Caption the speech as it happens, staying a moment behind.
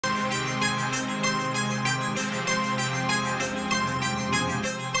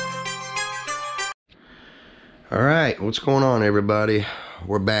All right, what's going on, everybody?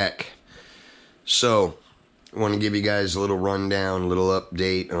 We're back. So, I want to give you guys a little rundown, a little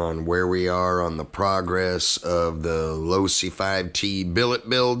update on where we are on the progress of the Losi 5T billet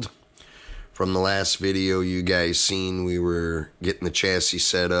build. From the last video you guys seen, we were getting the chassis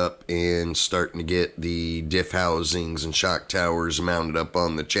set up and starting to get the diff housings and shock towers mounted up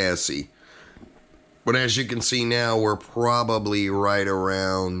on the chassis. But as you can see now, we're probably right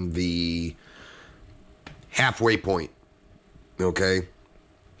around the halfway point. Okay,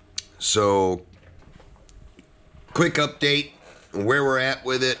 so quick update on where we're at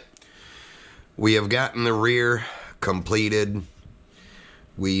with it. We have gotten the rear completed.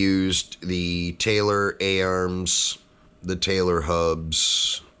 We used the Taylor A-arms, the Taylor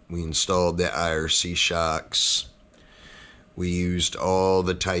hubs. We installed the IRC shocks. We used all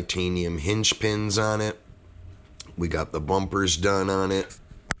the titanium hinge pins on it. We got the bumpers done on it.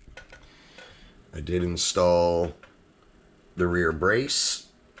 I did install the rear brace.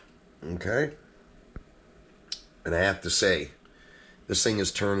 Okay. And I have to say, this thing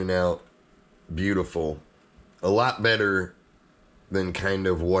is turning out beautiful. A lot better than kind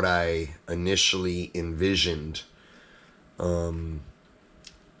of what I initially envisioned. For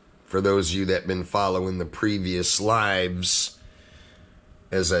those of you that have been following the previous lives,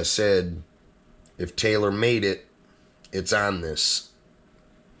 as I said, if Taylor made it, it's on this.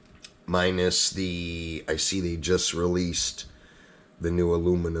 Minus the, I see they just released the new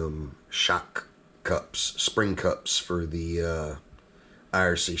aluminum shock cups, spring cups for the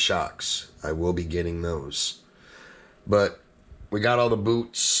IRC shocks. I will be getting those. But we got all the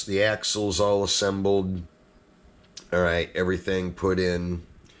boots, the axles all assembled. All right, everything put in.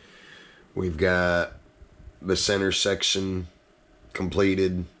 We've got the center section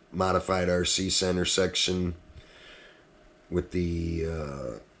completed, modified RC center section with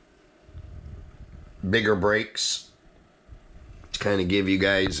the bigger brakes to kind of give you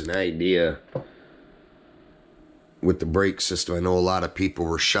guys an idea with the brake system. I know a lot of people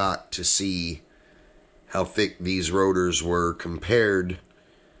were shocked to see how thick these rotors were compared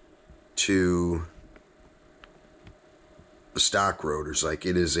to the stock rotors. Like,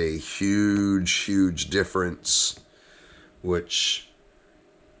 it is a huge difference, which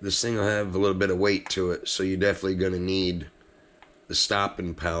this thing will have a little bit of weight to it, so you're definitely going to need the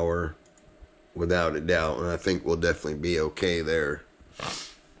stopping power without a doubt, and I think we'll definitely be okay there.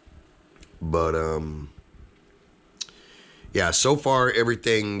 But yeah, so far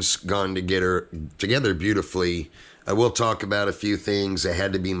everything's gone together beautifully. I will talk about a few things that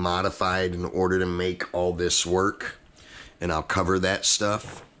had to be modified in order to make all this work, and I'll cover that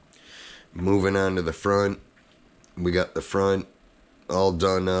stuff. Moving on to the front, we got the front all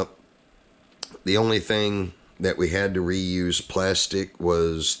done up. The only thing that we had to reuse plastic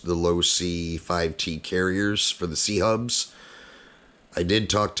was the Losi 5T carriers for the C-hubs. I did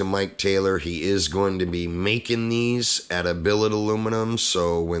talk to Mike Taylor. He is going to be making these at a billet aluminum,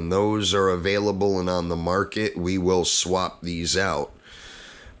 so when those are available and on the market, we will swap these out.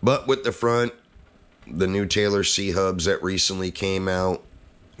 But with the front, the new Taylor C-hubs that recently came out,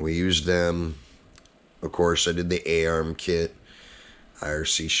 we used them. Of course, I did the A-arm kit,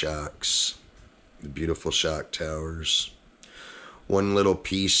 IRC shocks, the beautiful shock towers. One little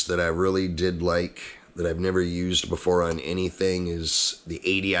piece that I really did like that I've never used before on anything is the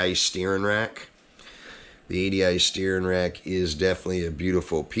ADI steering rack. The ADI steering rack is definitely a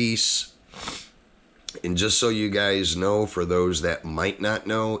beautiful piece. And just so you guys know, for those that might not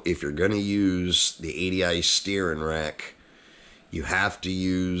know, if you're going to use the ADI steering rack, you have to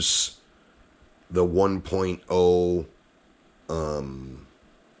use the 1.0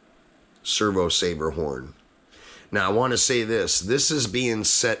 servo saver horn. Now, I want to say this. This is being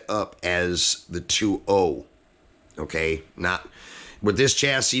set up as the 2.0, okay? Not with this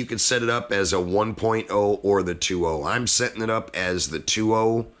chassis, you could set it up as a 1.0 or the 2.0. I'm setting it up as the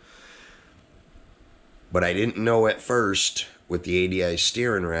 2.0, but I didn't know at first with the ADI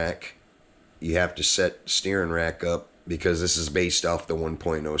steering rack, you have to set steering rack up because this is based off the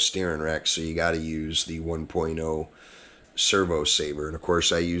 1.0 steering rack, so you got to use the 1.0 servo saver. And of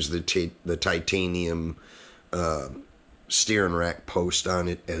course, I use the titanium steering rack post on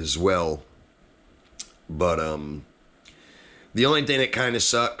it as well. But the only thing that kind of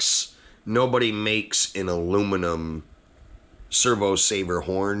sucks, nobody makes an aluminum servo saver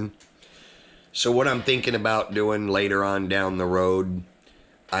horn. So what I'm thinking about doing later on down the road,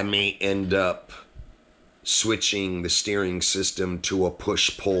 I may end up switching the steering system to a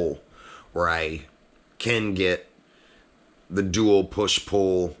push-pull, where I can get the dual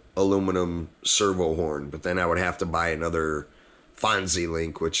push-pull aluminum servo horn, but then I would have to buy another Fonzie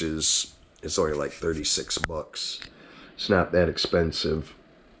link, which is It's only like 36 bucks. It's not that expensive.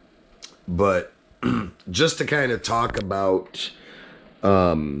 But just to kind of talk about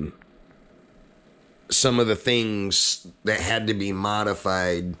some of the things that had to be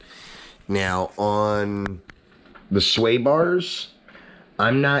modified. Now, on the sway bars,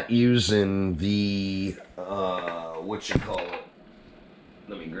 I'm not using the, what you call it?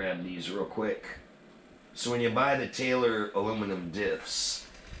 Let me grab these real quick. So when you buy the Taylor aluminum diffs,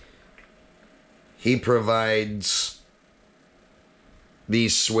 he provides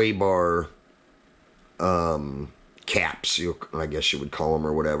these sway bar caps, I guess you would call them,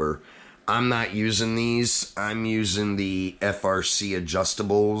 or whatever. I'm not using these. I'm using the FRC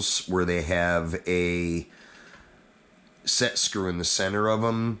adjustables, where they have a set screw in the center of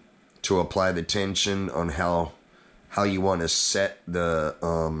them to apply the tension on how you want to set the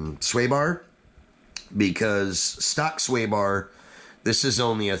sway bar. Because stock sway bar, this is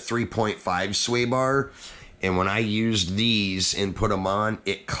only a 3.5 sway bar, and when I used these and put them on,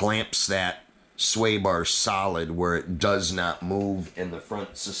 it clamps that sway bar solid where it does not move in the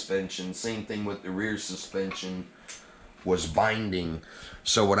front suspension. Same thing with the rear suspension was binding.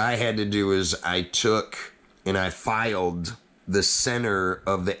 So what I had to do is I took and I filed the center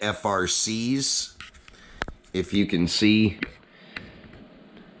of the FRCs, if you can see,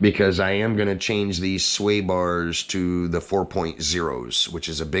 because I am going to change these sway bars to the 4.0s, which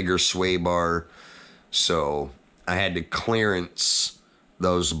is a bigger sway bar. So I had to clearance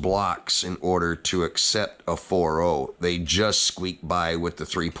those blocks in order to accept a 4.0. They just squeaked by with the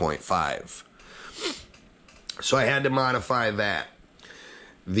 3.5. So I had to modify that.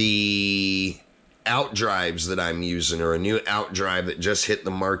 The outdrives that I'm using are a new outdrive that just hit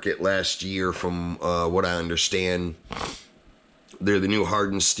the market last year, from what I understand. They're the new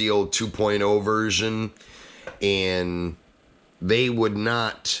hardened steel 2.0 version, and they would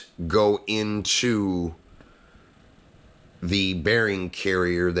not go into the bearing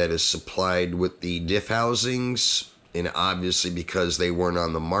carrier that is supplied with the diff housings, and obviously because they weren't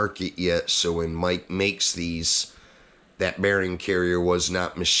on the market yet, so when Mike makes these, that bearing carrier was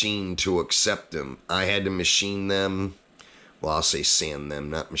not machined to accept them. I had to machine them. Well, I'll say sand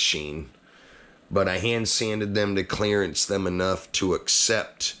them, not machine. But I hand sanded them to clearance them enough to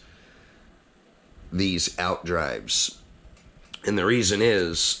accept these outdrives. And the reason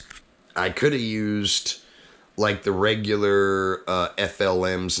is, I could have used like the regular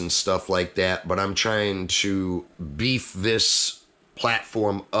FLMs and stuff like that, but I'm trying to beef this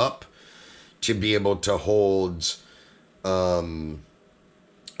platform up to be able to hold a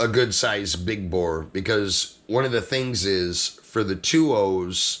good size big bore. Because one of the things is, for the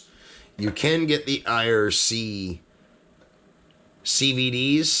 2.0s, you can get the IRC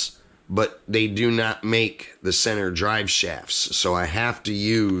CVDs, but they do not make the center drive shafts. So I have to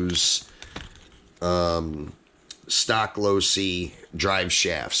use stock Losi drive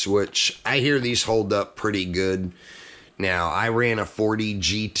shafts, which I hear these hold up pretty good. Now, I ran a 40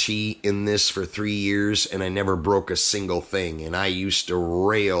 GT in this for 3 years, and I never broke a single thing. And I used to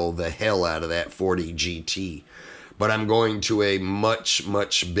rail the hell out of that 40 GT. But I'm going to a much,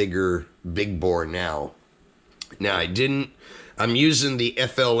 much bigger big bore now. Now, I'm using the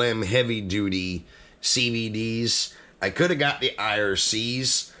FLM heavy duty CVDs. I could have got the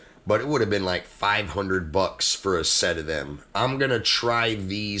IRCs, but it would have been like $500 for a set of them. I'm going to try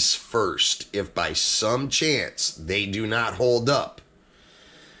these first. If by some chance they do not hold up,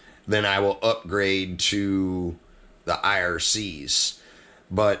 then I will upgrade to the IRCs.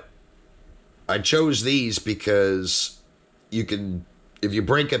 But I chose these because you can, if you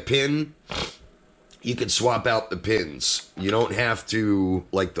break a pin, you can swap out the pins. You don't have to,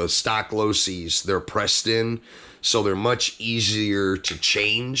 like the stock Losis, they're pressed in, so they're much easier to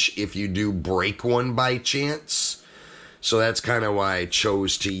change if you do break one by chance. So that's kind of why I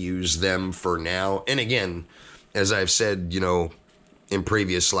chose to use them for now. And again, as I've said, in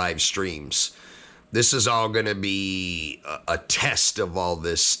previous live streams, this is all going to be a test of all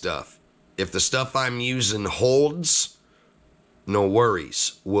this stuff. If the stuff I'm using holds, no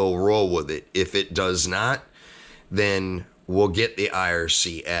worries. We'll roll with it. If it does not, then we'll get the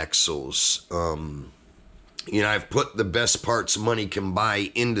IRC axles. I've put the best parts money can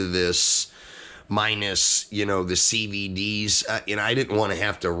buy into this, minus, the CVDs. I didn't want to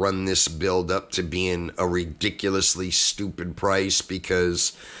have to run this build up to being a ridiculously stupid price,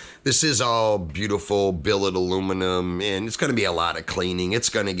 because this is all beautiful billet aluminum, and it's going to be a lot of cleaning. It's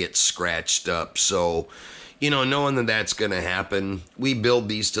going to get scratched up. So, knowing that that's going to happen, we build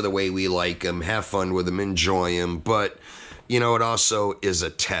these to the way we like them, have fun with them, enjoy them. But, it also is a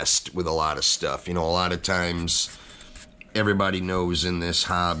test with a lot of stuff. A lot of times everybody knows in this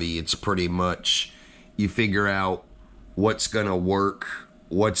hobby, it's pretty much you figure out what's going to work,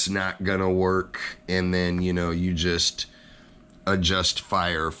 what's not going to work, and then, you know, you just adjust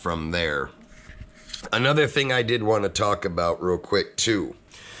fire from there. Another thing I did want to talk about real quick too.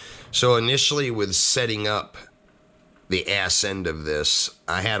 So initially with setting up the ass end of this,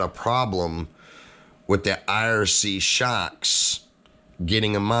 I had a problem with the IRC shocks,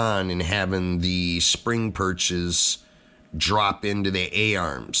 getting them on and having the spring perches drop into the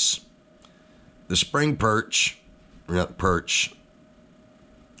A-arms. The spring perch, not perch,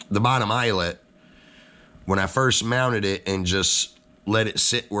 the bottom eyelet, when I first mounted it and just let it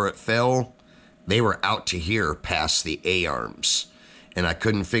sit where it fell, they were out to here past the A-arms. And I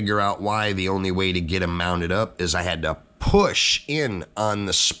couldn't figure out why. The only way to get them mounted up is I had to push in on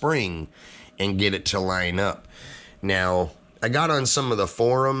the spring and get it to line up. Now, I got on some of the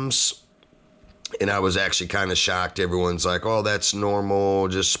forums and I was actually kind of shocked. Everyone's like, oh, that's normal.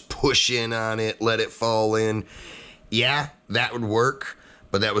 Just push in on it, let it fall in. Yeah, that would work.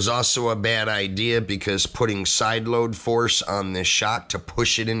 But that was also a bad idea because putting side load force on this shock to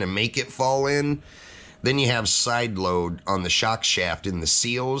push it in to make it fall in, then you have side load on the shock shaft in the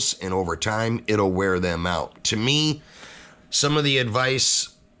seals, and over time, it'll wear them out. To me, some of the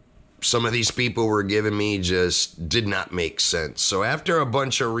advice some of these people were giving me just did not make sense. So after a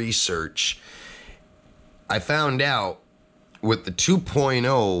bunch of research, I found out with the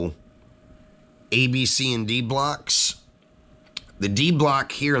 2.0 A, B, C, and D blocks, the D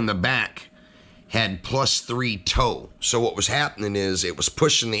block here in the back had +3 toe. So what was happening is it was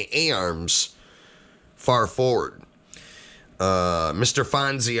pushing the A-arms far forward. Mr.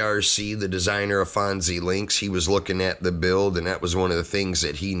 Fonzie RC, the designer of Fonzie Links, he was looking at the build, and that was one of the things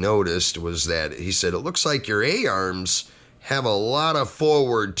that he noticed was that he said, it looks like your A-arms have a lot of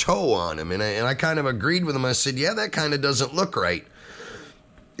forward toe on them. And I kind of agreed with him. I said, yeah, that kind of doesn't look right.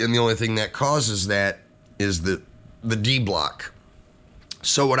 And the only thing that causes that is the D block.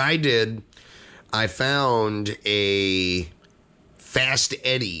 So what I did, I found a Fast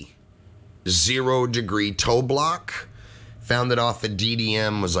Eddie 0-degree toe block. Found it off of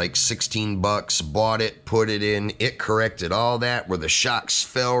DDM, was like $16, bought it, put it in, it corrected all that where the shocks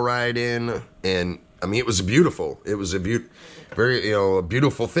fell right in, and I mean, it was beautiful. It was a very, a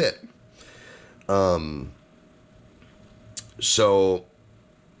beautiful fit. So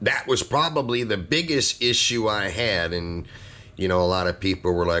that was probably the biggest issue I had, and a lot of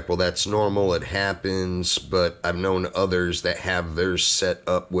people were like, well, that's normal, it happens, but I've known others that have theirs set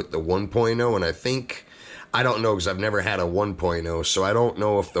up with the 1.0, and I don't know because I've never had a 1.0, so I don't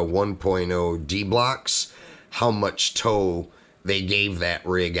know if the 1.0 D blocks, how much toe they gave that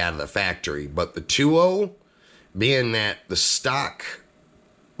rig out of the factory. But the 2.0, being that the stock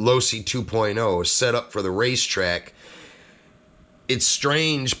Losi 2.0 is set up for the racetrack, it's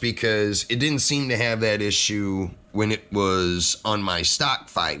strange because it didn't seem to have that issue when it was on my stock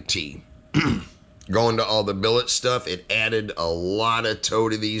 5T. Going to all the billet stuff, it added a lot of toe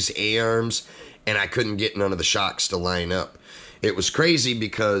to these A-arms, and I couldn't get none of the shocks to line up. It was crazy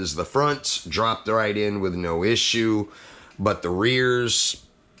because the fronts dropped right in with no issue, but the rears,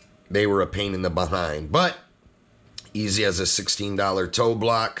 they were a pain in the behind. But easy as a $16 toe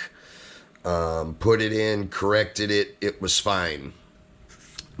block. Put it in, corrected it, it was fine.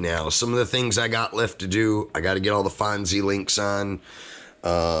 Now, some of the things I got left to do, I got to get all the Fonzie links on.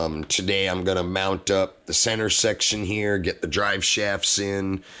 Today I'm going to mount up the center section here, get the drive shafts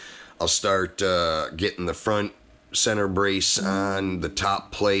in. I'll start getting the front center brace on, the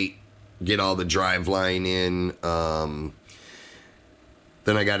top plate, get all the drive line in. Then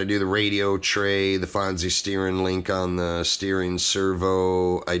I got to do the radio tray, the Fonzie steering link on the steering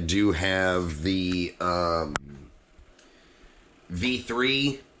servo. I do have the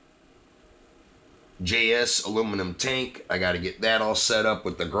V3 JS aluminum tank. I got to get that all set up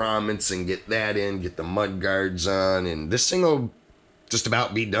with the grommets and get that in, get the mud guards on, and this thing will just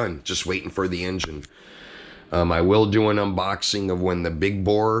about be done, just waiting for the engine. I will do an unboxing of when the big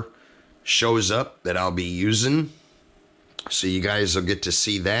bore shows up that I'll be using, so you guys will get to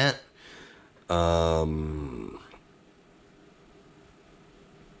see that.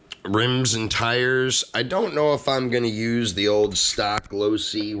 Rims and tires, I don't know if I'm going to use the old stock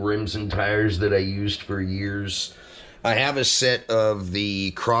Losi rims and tires that I used for years. I have a set of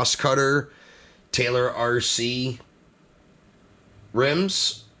the Crosscutter Taylor RC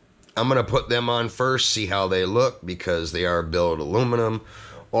rims. I'm going to put them on first, see how they look, because they are billet aluminum.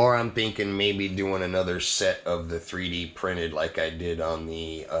 Or I'm thinking maybe doing another set of the 3D printed like I did on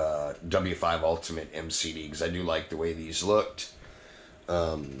the W5 Ultimate MCD, because I do like the way these looked.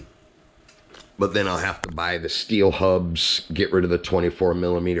 but then I'll have to buy the steel hubs, get rid of the 24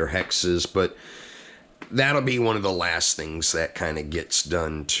 millimeter hexes, but that'll be one of the last things that kind of gets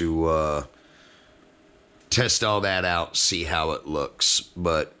done to test all that out, see how it looks.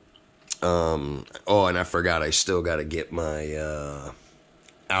 But oh, and I forgot, I still got to get my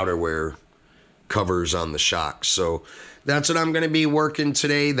outerwear covers on the shocks. So that's what I'm going to be working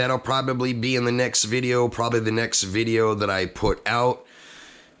today. That'll probably be in the next video, probably the next video that I put out.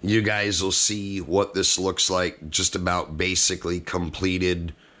 You guys will see what this looks like, just about basically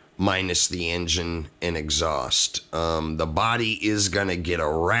completed, minus the engine and exhaust. The body is going to get a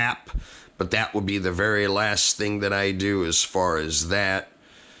wrap, but that will be the very last thing that I do as far as that.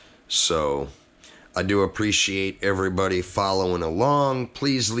 So I do appreciate everybody following along.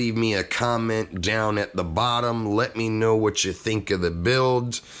 Please leave me a comment down at the bottom. Let me know what you think of the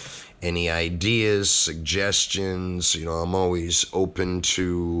build. Any ideas, suggestions. You know, I'm always open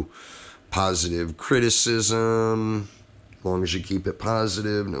to positive criticism, as long as you keep it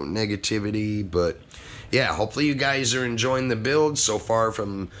positive, no negativity. But yeah, hopefully you guys are enjoying the build so far.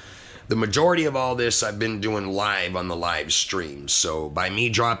 From the majority of all this, I've been doing live on the live stream. So by me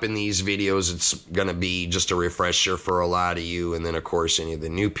dropping these videos, it's going to be just a refresher for a lot of you. And then, of course, any of the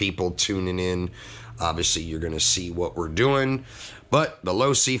new people tuning in, obviously you're going to see what we're doing. But the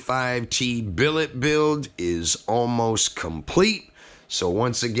Losi 5T billet build is almost complete. So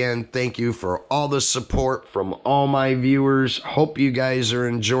once again, thank you for all the support from all my viewers. Hope you guys are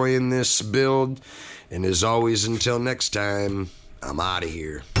enjoying this build. And as always, until next time, I'm out of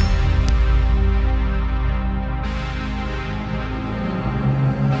here.